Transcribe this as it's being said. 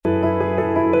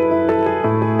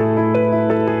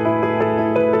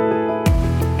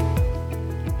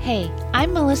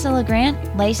Melissa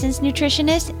LeGrand, licensed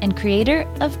nutritionist and creator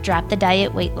of Drop the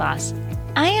Diet Weight Loss.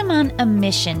 I am on a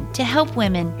mission to help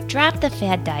women drop the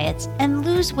fad diets and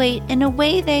lose weight in a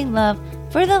way they love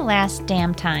for the last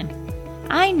damn time.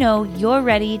 I know you're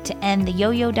ready to end the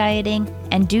yo-yo dieting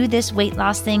and do this weight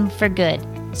loss thing for good.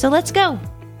 So let's go.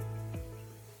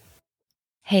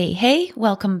 Hey,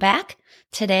 welcome back.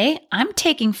 Today, I'm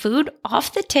taking food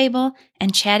off the table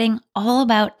and chatting all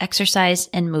about exercise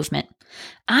and movement.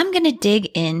 I'm going to dig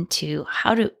into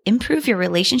how to improve your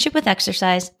relationship with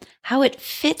exercise, how it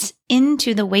fits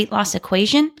into the weight loss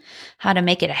equation, how to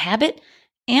make it a habit,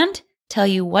 and tell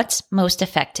you what's most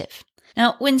effective.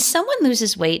 Now, when someone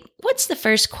loses weight, what's the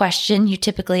first question you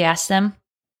typically ask them?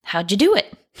 How'd you do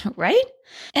it? Right?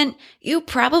 And you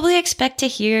probably expect to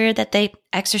hear that they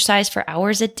exercise for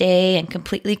hours a day and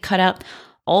completely cut out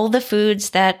all the foods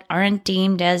that aren't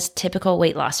deemed as typical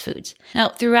weight loss foods. Now,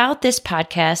 throughout this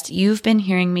podcast, you've been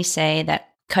hearing me say that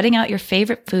cutting out your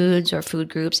favorite foods or food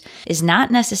groups is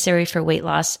not necessary for weight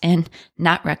loss and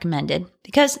not recommended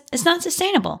because it's not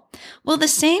sustainable. Well, the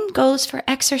same goes for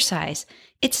exercise.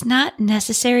 It's not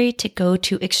necessary to go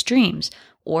to extremes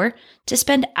or to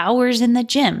spend hours in the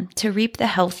gym to reap the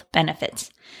health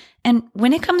benefits. And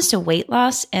when it comes to weight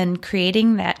loss and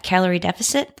creating that calorie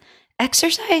deficit,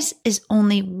 exercise is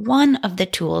only one of the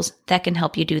tools that can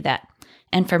help you do that.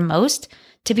 And for most,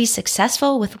 to be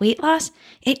successful with weight loss,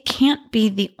 it can't be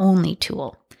the only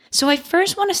tool. So I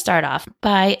first want to start off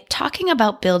by talking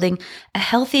about building a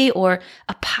healthy or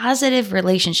a positive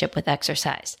relationship with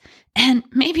exercise. And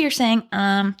maybe you're saying,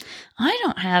 I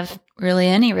don't have really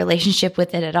any relationship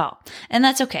with it at all. And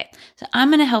that's okay. So I'm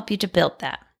going to help you to build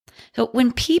that. So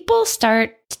when people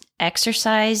start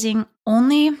exercising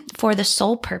only for the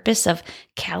sole purpose of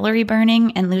calorie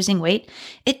burning and losing weight,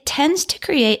 it tends to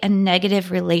create a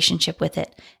negative relationship with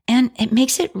it. And it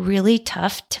makes it really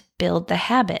tough to build the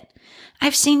habit.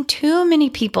 I've seen too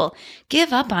many people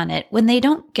give up on it when they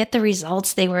don't get the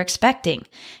results they were expecting.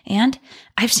 And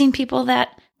I've seen people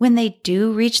that when they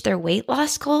do reach their weight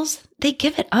loss goals, they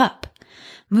give it up.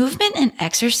 Movement and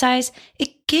exercise,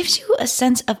 it gives you a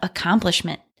sense of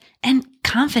accomplishment and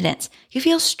confidence. You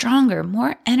feel stronger,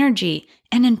 more energy,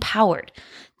 and empowered.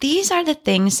 These are the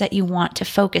things that you want to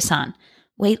focus on.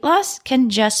 Weight loss can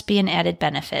just be an added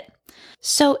benefit.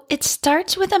 So it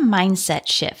starts with a mindset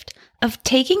shift of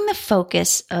taking the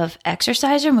focus of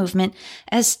exercise or movement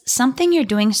as something you're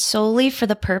doing solely for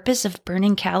the purpose of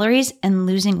burning calories and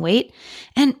losing weight,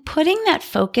 and putting that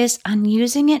focus on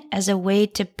using it as a way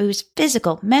to boost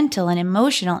physical, mental, and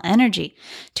emotional energy,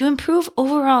 to improve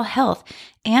overall health,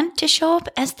 and to show up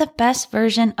as the best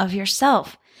version of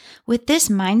yourself. With this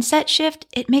mindset shift,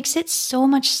 it makes it so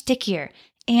much stickier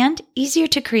and easier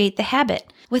to create the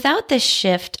habit. Without this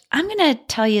shift, I'm going to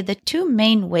tell you the two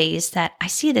main ways that I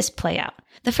see this play out.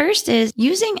 The first is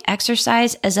using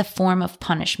exercise as a form of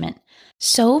punishment.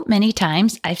 So many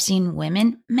times I've seen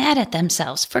women mad at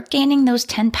themselves for gaining those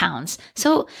 10 pounds.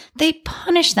 So they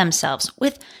punish themselves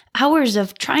with hours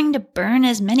of trying to burn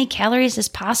as many calories as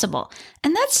possible.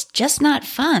 And that's just not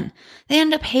fun. They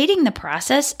end up hating the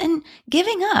process and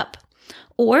giving up.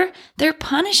 Or they're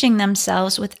punishing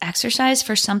themselves with exercise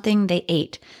for something they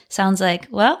ate. Sounds like,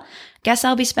 well, guess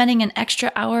I'll be spending an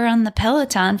extra hour on the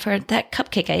Peloton for that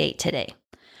cupcake I ate today.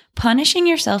 Punishing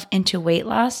yourself into weight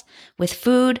loss with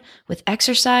food, with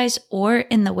exercise, or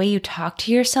in the way you talk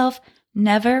to yourself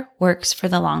never works for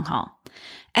the long haul.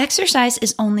 Exercise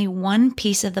is only one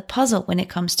piece of the puzzle when it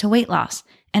comes to weight loss.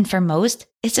 And for most,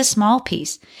 it's a small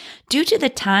piece. Due to the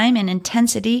time and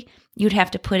intensity you'd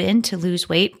have to put in to lose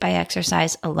weight by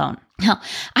exercise alone. Now,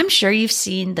 I'm sure you've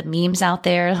seen the memes out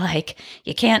there like,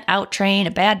 you can't out-train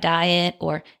a bad diet,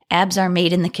 or abs are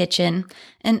made in the kitchen.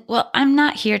 And well, I'm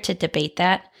not here to debate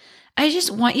that. I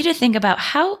just want you to think about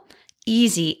how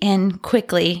easy and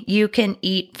quickly you can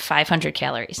eat 500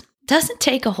 calories. Doesn't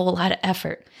take a whole lot of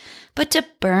effort. But to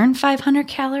burn 500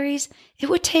 calories, it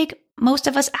would take most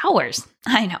of us hours.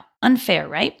 I know, unfair,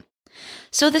 right?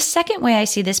 So the second way I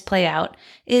see this play out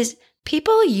is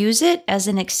people use it as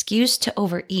an excuse to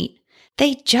overeat.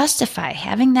 They justify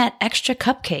having that extra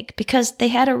cupcake because they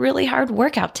had a really hard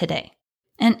workout today.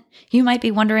 And you might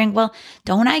be wondering, well,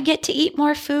 don't I get to eat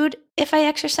more food if I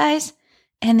exercise?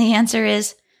 And the answer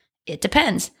is, it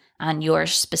depends on your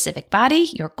specific body,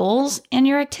 your goals, and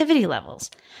your activity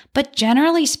levels. But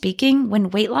generally speaking,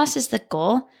 when weight loss is the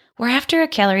goal, we're after a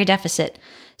calorie deficit.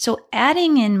 So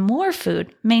adding in more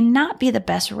food may not be the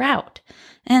best route.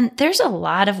 And there's a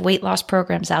lot of weight loss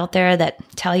programs out there that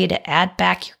tell you to add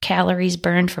back your calories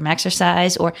burned from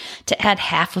exercise or to add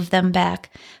half of them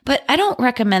back. But I don't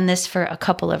recommend this for a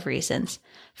couple of reasons.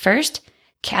 First,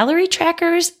 Calorie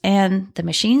trackers and the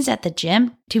machines at the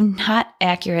gym do not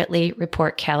accurately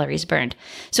report calories burned.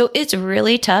 So it's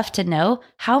really tough to know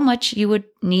how much you would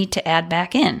need to add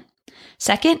back in.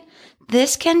 Second,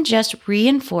 this can just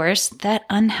reinforce that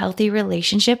unhealthy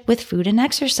relationship with food and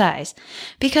exercise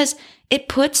because it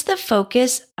puts the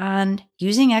focus on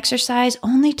using exercise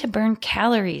only to burn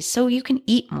calories so you can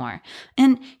eat more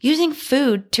and using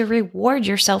food to reward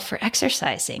yourself for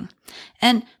exercising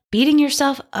and beating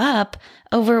yourself up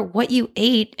over what you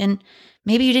ate and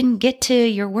maybe you didn't get to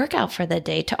your workout for the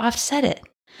day to offset it.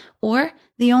 Or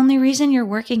the only reason you're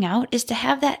working out is to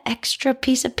have that extra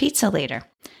piece of pizza later.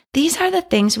 These are the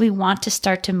things we want to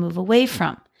start to move away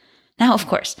from. Now, of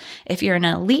course, if you're an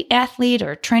elite athlete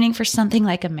or training for something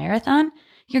like a marathon,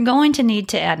 you're going to need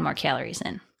to add more calories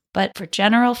in. But for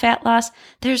general fat loss,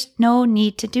 there's no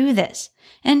need to do this.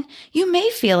 And you may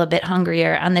feel a bit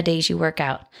hungrier on the days you work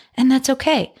out, and that's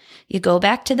okay. You go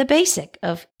back to the basic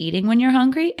of eating when you're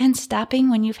hungry and stopping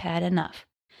when you've had enough.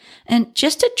 And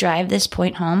just to drive this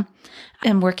point home,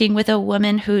 I'm working with a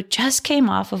woman who just came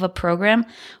off of a program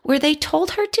where they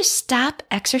told her to stop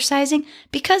exercising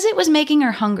because it was making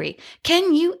her hungry.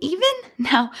 Can you even?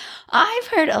 Now, I've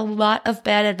heard a lot of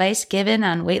bad advice given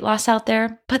on weight loss out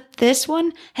there, but this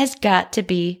one has got to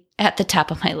be at the top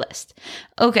of my list.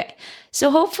 Okay, so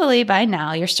hopefully by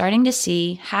now you're starting to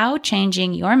see how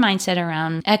changing your mindset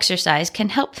around exercise can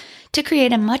help to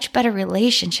create a much better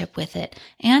relationship with it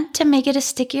and to make it a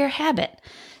stickier habit.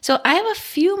 So I have a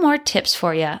few more tips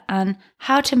for you on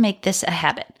how to make this a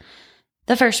habit.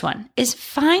 The first one is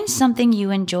find something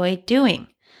you enjoy doing.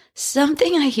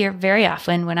 Something I hear very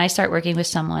often when I start working with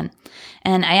someone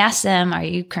and I ask them, are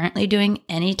you currently doing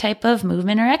any type of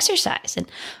movement or exercise?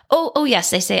 And oh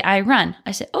yes, they say, I run.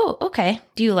 I say, oh, okay.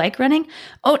 Do you like running?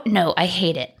 Oh, no, I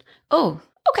hate it. Oh,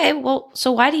 okay. Well,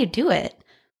 so why do you do it?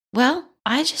 Well,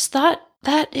 I just thought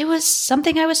that it was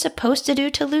something I was supposed to do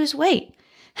to lose weight.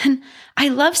 And I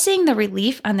love seeing the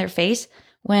relief on their face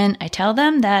when I tell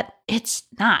them that it's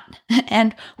not,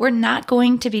 and we're not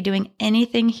going to be doing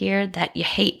anything here that you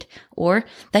hate or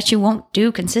that you won't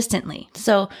do consistently.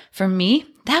 So for me,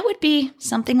 that would be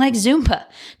something like Zumba.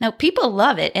 Now, people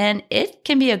love it and it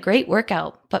can be a great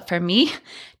workout, but for me,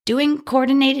 doing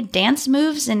coordinated dance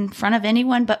moves in front of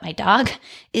anyone but my dog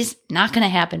is not going to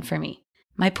happen for me.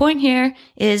 My point here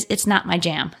is it's not my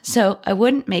jam, so I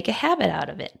wouldn't make a habit out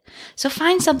of it. So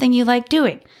find something you like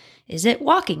doing. Is it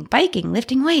walking, biking,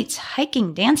 lifting weights,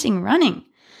 hiking, dancing, running?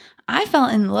 I fell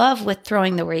in love with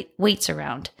throwing the weights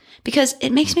around because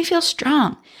it makes me feel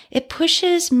strong. It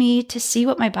pushes me to see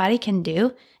what my body can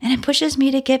do, and it pushes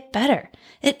me to get better.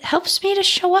 It helps me to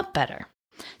show up better.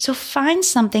 So find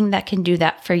something that can do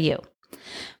that for you.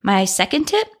 My second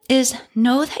tip is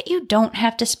know that you don't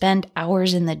have to spend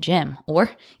hours in the gym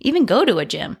or even go to a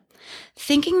gym.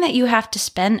 Thinking that you have to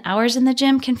spend hours in the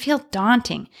gym can feel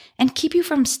daunting and keep you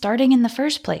from starting in the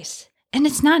first place. And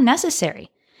it's not necessary.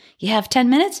 You have 10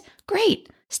 minutes? Great.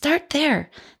 Start there.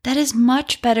 That is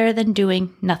much better than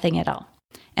doing nothing at all.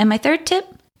 And my third tip,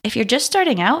 if you're just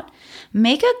starting out,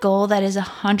 make a goal that is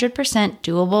 100%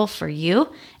 doable for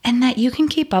you and that you can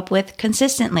keep up with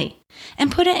consistently.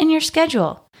 And put it in your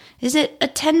schedule. Is it a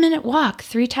 10-minute walk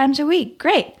 3 times a week?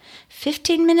 Great.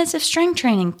 15 minutes of strength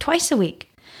training twice a week.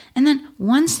 And then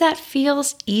once that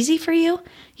feels easy for you,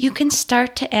 you can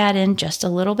start to add in just a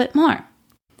little bit more.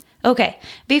 Okay,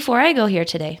 before I go here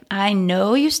today, I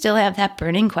know you still have that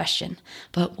burning question,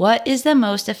 but what is the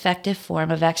most effective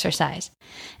form of exercise?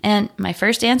 And my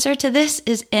first answer to this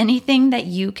is anything that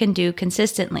you can do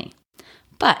consistently.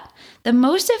 But the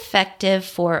most effective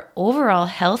for overall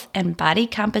health and body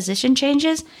composition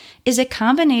changes is a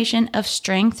combination of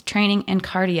strength training and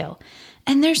cardio.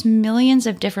 And there's millions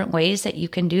of different ways that you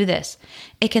can do this.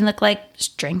 It can look like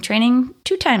strength training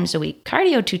 2 times a week,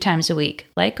 cardio 2 times a week,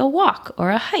 like a walk or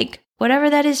a hike,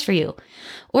 whatever that is for you.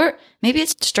 Or maybe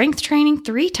it's strength training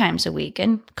 3 times a week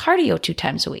and cardio 2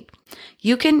 times a week.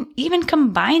 You can even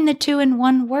combine the 2 in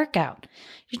one workout.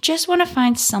 You just want to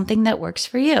find something that works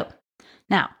for you.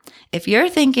 Now, if you're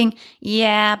thinking,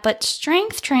 yeah, but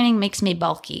strength training makes me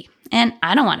bulky, and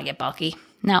I don't want to get bulky.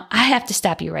 Now, I have to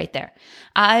stop you right there.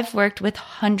 I've worked with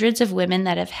hundreds of women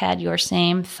that have had your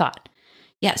same thought.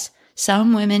 Yes,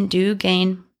 some women do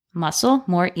gain muscle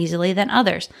more easily than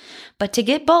others. But to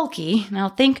get bulky, now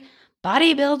think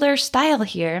bodybuilder style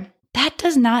here, that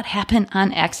does not happen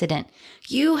on accident.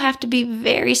 You have to be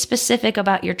very specific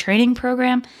about your training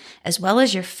program as well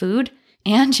as your food,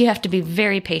 and you have to be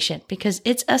very patient because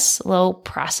it's a slow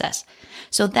process.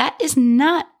 So that is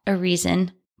not a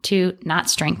reason to not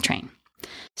strength train.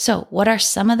 So what are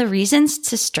some of the reasons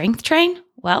to strength train?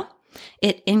 Well,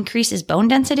 It increases bone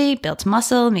density, builds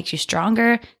muscle, makes you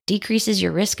stronger, decreases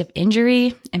your risk of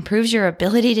injury, improves your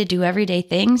ability to do everyday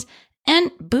things,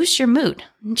 and boosts your mood,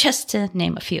 just to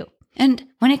name a few. And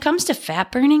when it comes to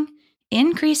fat burning,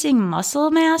 increasing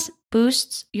muscle mass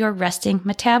boosts your resting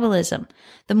metabolism.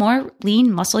 The more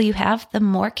lean muscle you have, the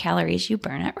more calories you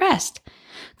burn at rest.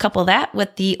 Couple that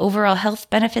with the overall health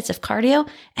benefits of cardio,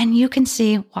 and you can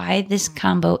see why this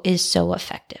combo is so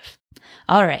effective.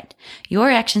 All right, your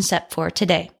action step for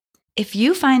today. If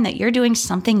you find that you're doing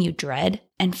something you dread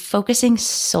and focusing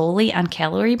solely on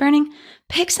calorie burning,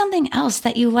 pick something else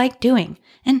that you like doing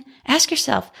and ask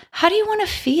yourself, how do you want to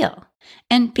feel?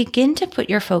 And begin to put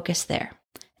your focus there.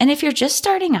 And if you're just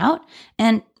starting out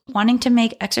and wanting to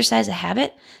make exercise a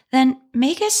habit, then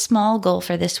make a small goal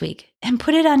for this week and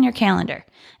put it on your calendar.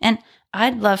 And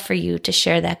I'd love for you to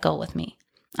share that goal with me.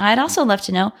 I'd also love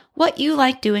to know what you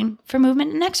like doing for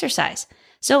movement and exercise.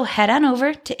 So head on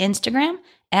over to Instagram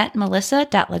at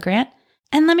melissa.legrand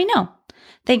and let me know.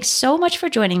 Thanks so much for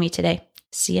joining me today.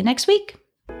 See you next week.